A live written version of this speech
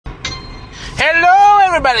Hello,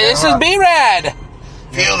 everybody. This is B-Rad.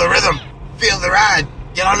 Feel the rhythm. Feel the ride.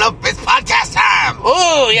 Get on up. It's podcast time.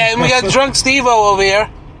 Oh, yeah, and we got drunk Steve-O over here.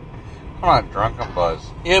 I'm not drunk, I'm buzzed.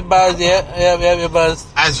 You're buzzed, yeah, you're buzzed.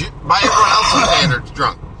 As you, by everyone else's standards,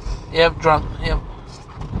 drunk. Yep, drunk, yep.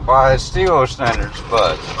 By Steve-O standards,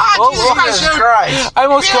 buzzed. Jesus Christ. I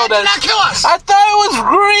almost killed Did that. not kill us. I thought it was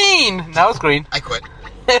green. Now it's green. I quit.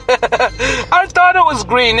 I thought it was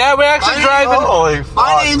green. Yeah, we're actually driving. Holy fuck.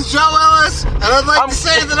 My name's Joe Ellis, and I'd like to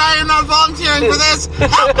say that I am not volunteering for this.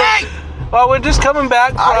 Help me! Well, we're just coming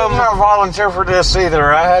back I did from... not volunteer for this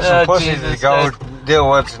either. I had some pussy Jesus, to go deal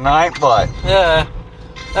with tonight, but... Yeah.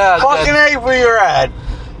 Fucking A for your ad.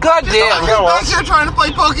 God damn. I'm back here trying to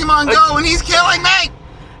play Pokemon Go, and he's killing me!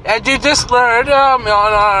 As you just learned on the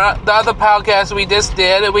other podcast we just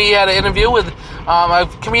did, we had an interview with a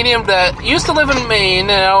comedian that used to live in Maine,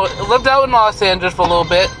 lived out in Los Angeles for a little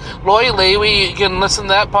bit. Loyally, we can listen to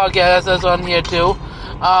that podcast that's on here too.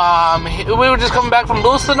 We were just coming back from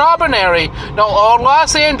Lewiston, Auburn area. No,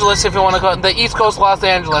 Los Angeles, if you want to call it, the East Coast Los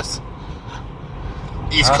Angeles.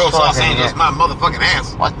 East Coast Los Angeles, my motherfucking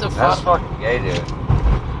ass. What the That's fuck? fucking gay, dude.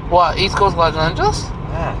 What, East Coast Los Angeles?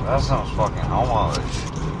 Yeah, that sounds fucking homo-ish.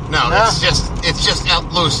 No, it's just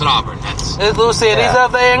out Lewiston, Auburn. That's. It's Blue Cities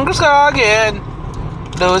of the Engelskagen.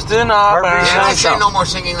 Lewiston, Auburn. And I say no more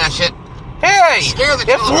singing that shit. Hey, Scare the if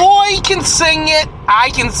children. Roy can sing it, I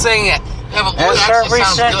can sing it. Yeah, but Lloyd It's actually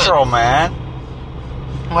Herpes sounds Central, good. man.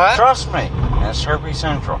 What? Trust me. It's Herpes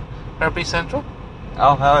Central. Herpes Central?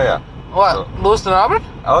 Oh, hell yeah. What? Lewiston, Auburn?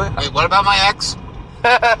 Oh, yeah. Wait, what about my ex?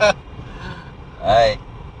 Hey,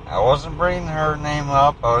 I wasn't bringing her name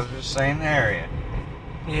up. I was just saying the area.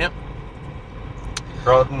 Yep.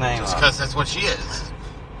 Throw the name Just up. because that's what she is.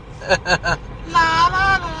 La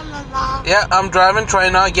la la la la. Yeah, I'm driving,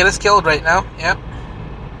 trying not to get us killed right now. Yep.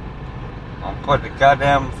 I'll put the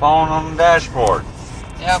goddamn phone on the dashboard.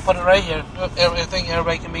 Yeah, I'll put it right here. I think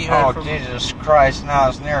everybody can be heard Oh, from... Jesus Christ, now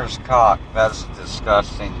it's near his cock. That's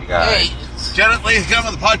disgusting, you guys. Hey, Ladies and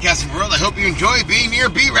gentlemen of the podcasting world, I hope you enjoy being near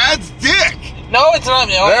B-Rad's dick. no, it's not.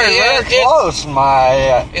 No, Very close,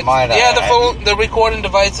 might add. The recording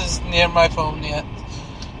device is near my phone, yeah.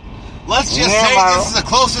 Let's just Yeah, say my- this is the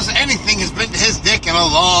closest anything has been to his dick in a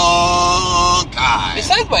long time.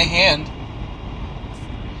 Besides my hand.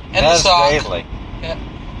 And That's the sock. daily. Yeah.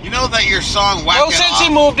 You know that your song Whack No, It since Off, he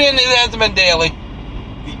moved in, it hasn't been daily.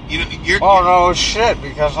 Oh, no shit,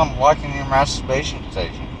 because I'm liking your masturbation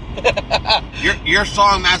station. Your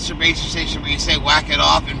song Masturbation Station, where you say Whack It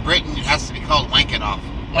Off, in Britain it has to be called Wank It Off.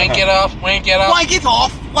 Wank it off, wank it off. Wank it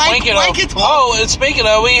off! Wank it off! Oh, and speaking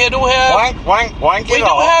of, we do have... Wank it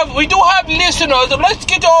off. We do have listeners, and let's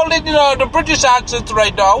get all in the British accents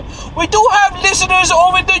right now. We do have listeners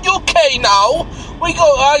over in the UK now. We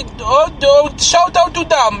go, shout out to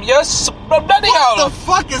them, yes? Bloody hell. What the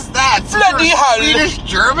fuck is that? Bloody hell. Swedish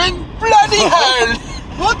German? Bloody hell.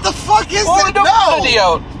 What the fuck is Oh, that? no. Bloody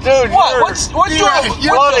hell. Dude, What? you're What's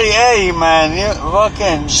your... bloody A, man. You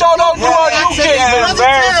fucking... Shout out to our Yeah, UK That's listeners.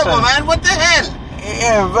 terrible, man. What the hell?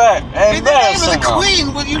 In the name of the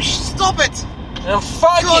Queen, will you stop it?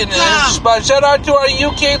 Fucking Good damn. but shout out to our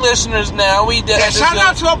UK listeners now. We did. Yeah, shout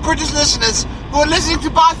out to our British listeners who are listening to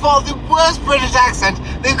by far the worst British accent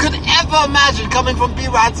they could ever imagine coming from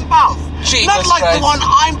B-Rad's mouth. Jesus not like Christ. the one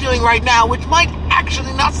I'm doing right now, which might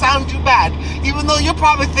actually not sound too bad, even though you're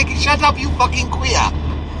probably thinking, shut up, you fucking queer.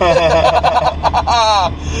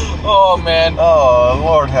 Oh, man. Oh,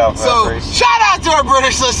 Lord have So, mercy. shout out to our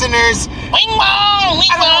British listeners. Wing wong, wing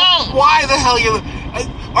I don't wong. know why the hell you...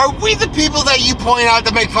 Are we the people that you point out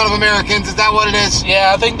to make fun of Americans? Is that what it is?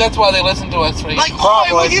 Yeah, I think that's why they listen to us. Right? Like,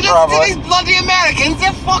 Probably, when you listen probably. to these bloody Americans,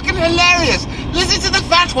 they're fucking hilarious. Listen to the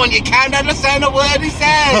fat one, you can't understand a word he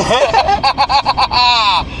says.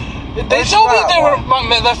 They told me they were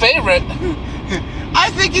the favorite. I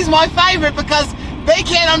think he's my favorite because they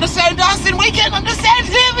can't understand us and we can't understand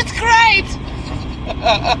him. It's great.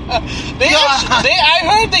 I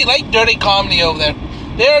heard they like dirty comedy over there.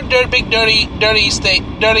 They're a big dirty state,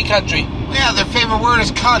 dirty country. Yeah, their favorite word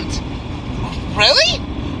is cunt. Really?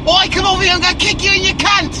 Boy, come over here, I'm gonna kick you in your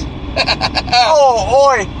cunt. Oh,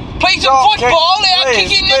 oi. Play some Don't football and I'll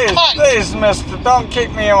kick you in your cunt. Please, mister, don't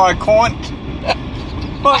kick me in my cunt.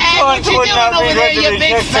 My Hey, what cunt you would doing not be over there, good to you be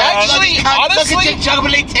big kicked fat in. bloody Actually, cunt? honestly- Look at your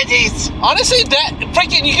juggly titties. Honestly, that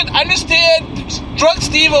freaking you can understand drunk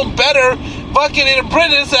Steve-O better fucking in a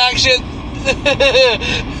British accent.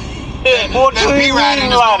 What do Then you B-Rad in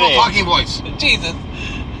mean, his normal laddie? talking voice. Jesus.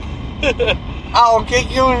 I'll kick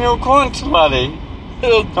you in your cunt, laddie.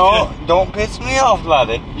 Oh, God. Don't piss me off,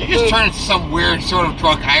 laddie. You just turned into some weird sort of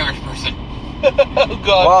drunk Irish person. Oh,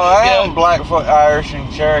 God. Well, I Yeah. am Blackfoot, Irish,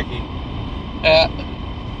 and Cherokee.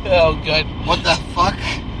 Oh, good. What the fuck?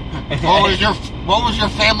 What was your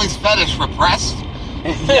family's fetish? Repressed?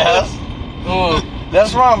 Yes. Ooh.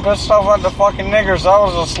 That's why I'm pissed off at the fucking niggers. I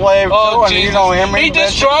was a slave too, and Jesus. you don't hear me. He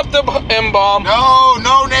just dropped the M-bomb. No,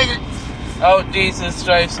 nigger. Oh, Jesus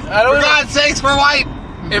Christ. I don't For God's sakes, we're white.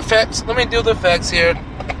 Effects. Let me do the effects here.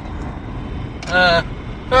 I'm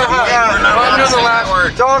doing the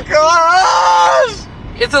laugh. Don't kill us!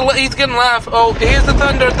 He's gonna laugh. Oh, here's the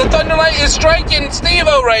thunder. The thunder light is striking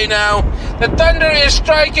Steve-O right now. The thunder is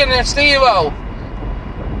striking Steve-O.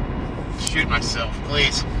 Shoot myself,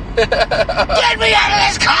 please. Get me out of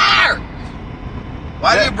this car!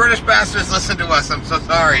 Why do you British bastards listen to us? I'm so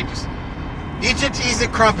sorry. Just eat your teas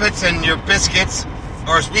and crumpets and your biscuits,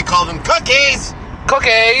 or as we call them, cookies.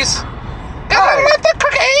 Cookies. I love the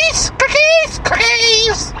cookies. Cookies.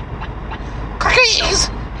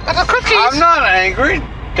 The cookies. I'm not angry.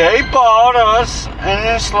 They bought us and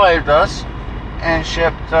enslaved us and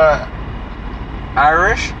shipped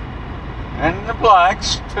Irish and the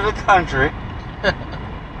blacks to the country.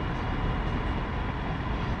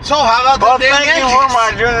 So how about But the damn thank you for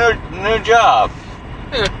my new job.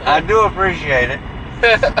 I do appreciate it.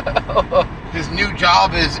 His new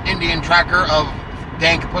job is Indian tracker of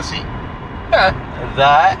dank pussy.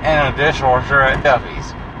 That and a dishwasher at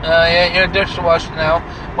Duffy's. Yeah, you're a dishwasher now.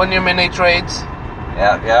 One of your mini trades.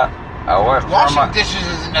 Yeah. I work Washing dishes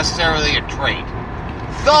isn't necessarily a trade.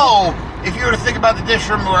 Though, if you were to think about the dish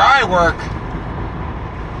room where I work,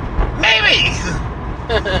 maybe.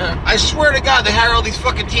 I swear to God, they hire all these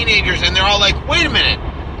fucking teenagers and they're all like, wait a minute,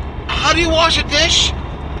 how do you wash a dish?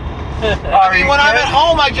 I mean, when I'm at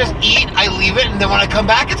home, I just eat, I leave it, and then when I come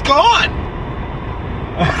back, it's gone.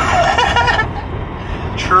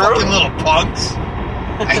 True. Fucking little punks.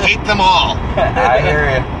 I hate them all. I hear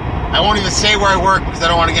you. I won't even say where I work because I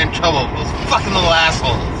don't want to get in trouble. Those fucking little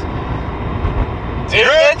assholes.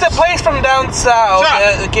 It's a place from down south.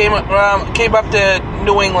 Came up to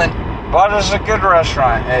New England. But it's a good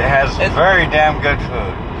restaurant. It has very damn good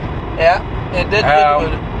food. Yeah, it did good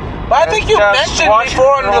food. But I think you mentioned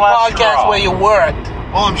before on the podcast where you worked.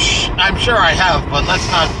 Oh, I'm sure I have, but let's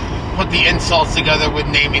not put the insults together with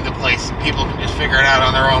naming the place. People can just figure it out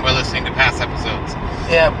on their own by listening to past episodes.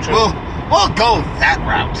 Yeah, true. We'll go that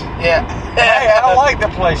route. Yeah. Hey, I like the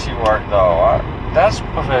place you work, though. That's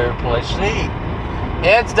my favorite place to eat.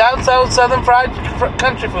 Yeah, it's down south, southern fried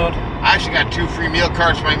country food. I actually got 2 free meal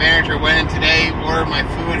cards. My manager went in today, ordered my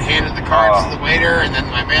food, handed the cards to the waiter, and then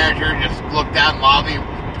my manager just looked out in the lobby,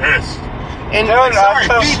 pissed. And like, sorry,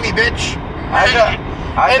 feed me, bitch.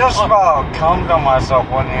 I just about come to myself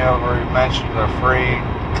whenever you mentioned the free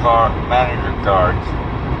manager cards.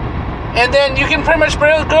 And then you can pretty much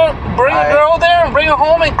bring a girl there and bring her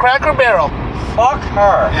home and Cracker Barrel. Fuck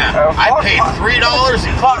her. Yeah, I paid $3.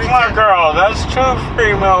 Fuck my girl. That's 2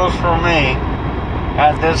 free meals for me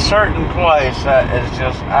at this certain place that is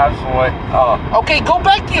just absolutely. Okay, go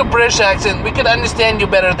back to your British accent. We could understand you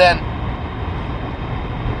better then.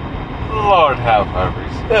 Lord have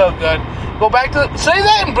mercy. Oh, God. Go back to... Say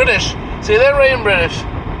that in British. Say that right in British.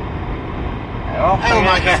 Oh,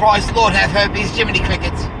 my Christ. Lord have herpes. Jiminy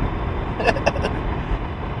Crickets.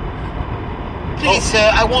 Please, sir,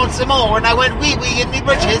 I want some more. And I went wee-wee in me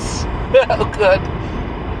britches. Oh, good.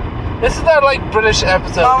 This is our, British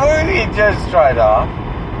episode. We just tried off.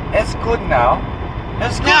 It's good now.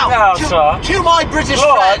 It's good now, sir. To my British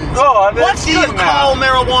friends, what do you call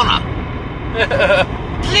marijuana?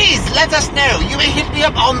 Please let us know. You may hit me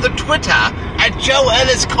up on the Twitter at Joe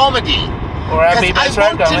Ellis Comedy. Or at I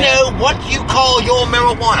want to know what you call your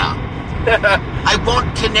marijuana. I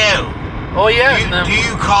want to know. Oh, yeah. Do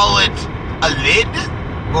you call it a lid?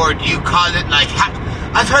 Or do you call it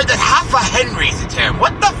I've heard that half a Henry's a term.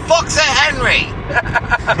 What the fuck's a Henry?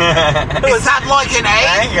 Is that like an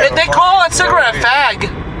egg? They call a cigarette a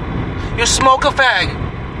fag. You smoke a fag.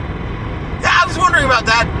 Yeah, I was wondering about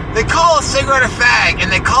that. They call a cigarette a fag,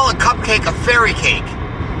 and they call a cupcake a fairy cake.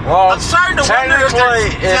 Well, I'm starting to wonder if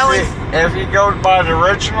they're selling... If you go by the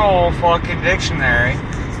original fucking dictionary,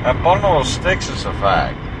 a bundle of sticks is a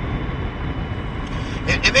fag.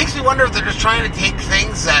 It makes me wonder if they're just trying to take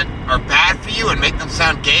things that are bad for you and make them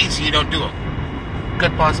sound gay so you don't do them.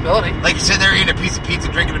 Good possibility. Like you sit there eating a piece of pizza,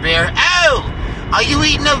 drinking a beer. Oh! Are you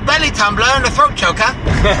eating a belly tumbler and a throat choker?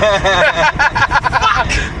 Fuck!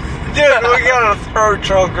 Dude, we got a throat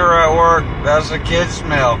choker at work. That's a kid's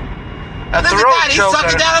meal. Look at that, he's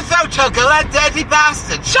sucking down a throat choker, that dirty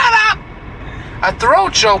bastard. Shut up! A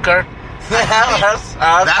throat choker? That's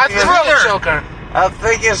a throat choker. I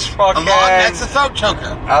think it's fucking... That's a throat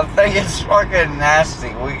choker. I think it's fucking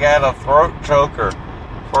nasty. We got a throat choker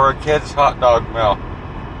for a kid's hot dog meal.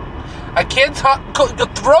 A kid's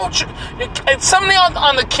throat. Somebody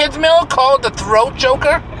on the kids' meal called the throat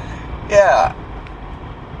choker. Yeah.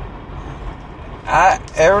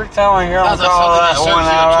 Every time I hear them call that one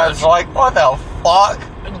out, I was like, what the fuck?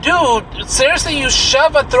 Dude, seriously, you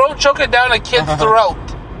shove a throat choker down a kid's throat.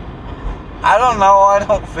 I don't know. I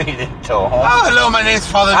don't feed it to them. Oh, hello, my name's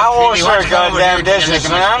Father. I wash their goddamn dishes,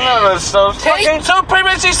 man. I know those so fucking... So pretty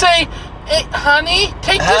much you say, hey, honey,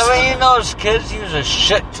 take this... Haven't you noticed kids use a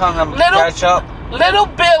shit ton of ketchup? Little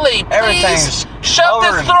Billy, please shove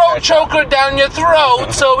this throat choker down your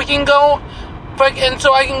throat so we can go... And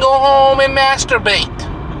so I can go home and masturbate.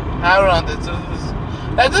 I don't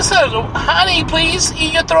know. This says, honey, please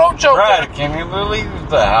eat your throat choker. Right, can you leave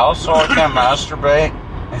the house so I can masturbate?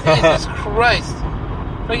 Jesus Christ.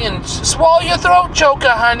 Freaking swallow your throat choker,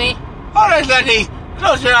 honey. All right, Letty.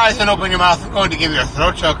 Close your eyes and open your mouth. I'm going to give you a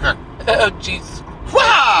throat choker. Oh, Jesus.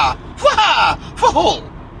 Wah! Wah! Whoa!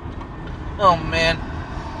 Oh, man.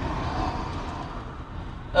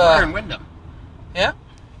 We're in Wyndham. Yeah?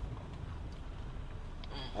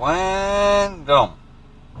 Wyndham.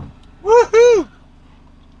 Woohoo!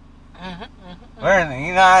 We're in the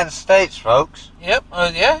United States, folks. Yep.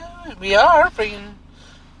 Yeah, we are. Freaking.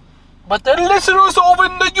 But the listeners over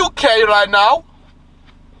in the UK right now.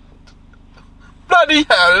 Bloody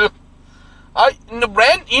hell.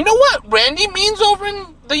 You know what Randy means over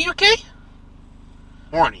in the UK?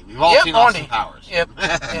 Horny. We've all seen Austin Powers. Yep.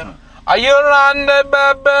 Yep. Are you Randy,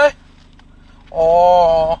 baby?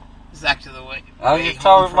 Oh. This is actually the way. Are you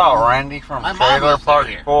talking about Randy from Trailer Park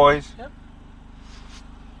Boys? Yep.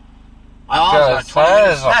 Because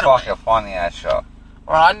that is a fucking funny ass show.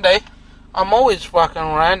 Randy. I'm always fucking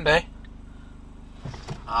Randy.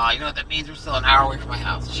 You know what that means? We're still an hour away from my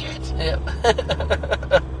house. Shit. Yep.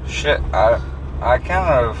 Shit, I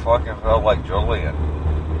kind of fucking felt like Julian.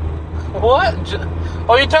 What?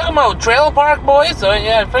 Oh, you're talking about Trailer Park Boys? Oh,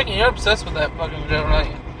 yeah, freaking, you're obsessed with that fucking show, aren't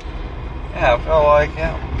you? Yeah, I felt like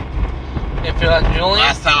him. You feel like Julian?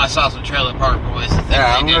 Last time I saw some Trailer Park Boys,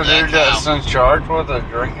 yeah, I'm the dude that's in charge with a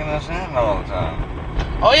drink in his hand all the time.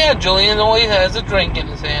 Oh, yeah, Julian always has a drink in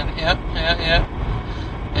his hand. Yep.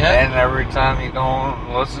 And every time you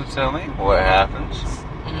don't listen to me, what happens?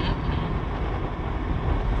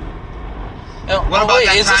 What about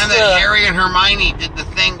that time that Harry and Hermione did the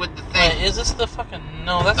thing with the thing? Wait, is this the fucking...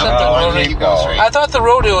 No, that's not the rodeo. Keep going straight. I thought the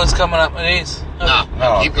rodeo was coming up. It is. Okay.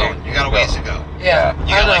 No, keep going. You got a ways to go. Yeah,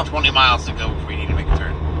 you got like 20 miles to go before you need to make a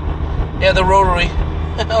turn. Yeah, the rotary.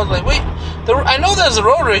 I was like, wait, I know there's a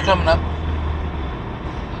rotary coming up.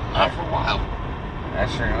 Not for a while.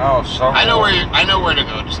 Actually, no. I know where to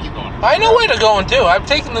go. Just keep going. I know where to go too. I've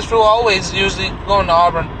taken this route always, usually going to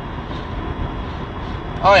Auburn.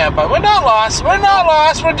 Oh yeah, but we're not lost. We're not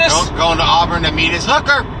lost. We're just going to Auburn to meet his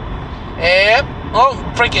hooker. Yep. Oh,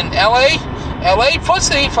 freaking LA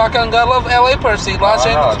pussy. Fucking gotta love LA pussy. Los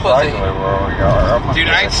Angeles pussy. Where we are. Dude,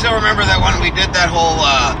 I still remember that when we did that whole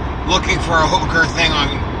looking for a hooker thing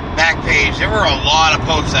on Backpage. There were a lot of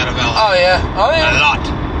posts out of LA. Oh yeah. Oh yeah. A lot.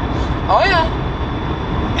 Oh yeah.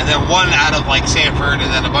 And then one out of like Sanford,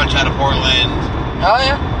 and then a bunch out of Portland. Oh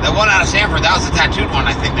yeah. That one out of Sanford, that was the tattooed one,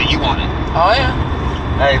 I think, that you wanted. Oh yeah.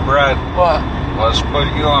 Hey, Brad. What? Let's put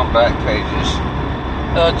you on Backpages.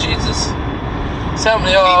 Oh Jesus.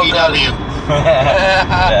 Something. Oh God. Yeah.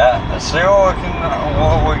 See what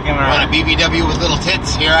we can earn. Want a BBW with little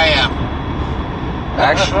tits? Here I am.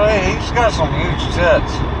 Actually, he's got some huge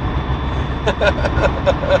tits.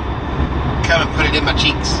 Come and put it in my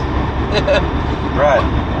cheeks. Brad,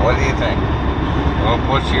 what do you think? We'll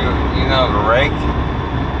put you know the rake?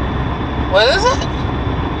 What is it?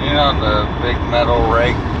 You know the big metal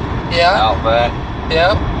rake? Yeah. Out back?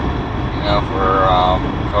 Yep. You know, for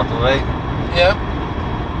cultivate? Yep.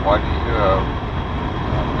 Why do you,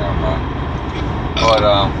 never mind. But,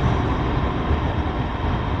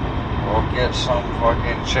 we'll get some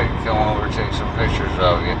fucking chick to come over and take some pictures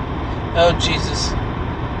of you. Oh, Jesus.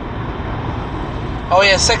 Oh,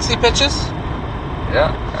 yeah, sexy pictures?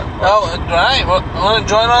 Yeah. Oh, right. Want to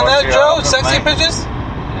join on that, Joe? Sexy pictures?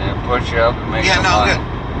 Yeah, put you up and make some money.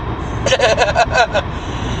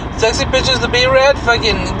 Sexy pictures to B-Rad?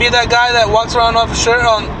 Fucking be that guy that walks around off a shirt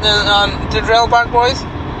on the Trailer Park Boys?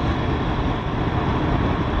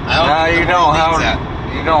 No, you don't have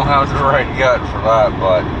the right gut for that,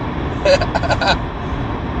 but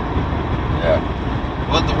yeah.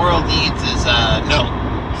 What the world needs is no.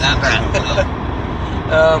 Not that. No.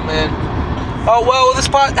 Oh man. Oh well, this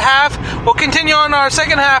half we'll continue on our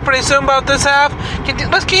second half pretty soon. About this half,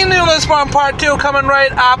 let's continue this one part 2 coming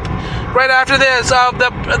right up, right after this of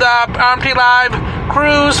the RMT Live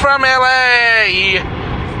cruise from LA.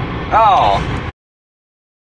 Oh.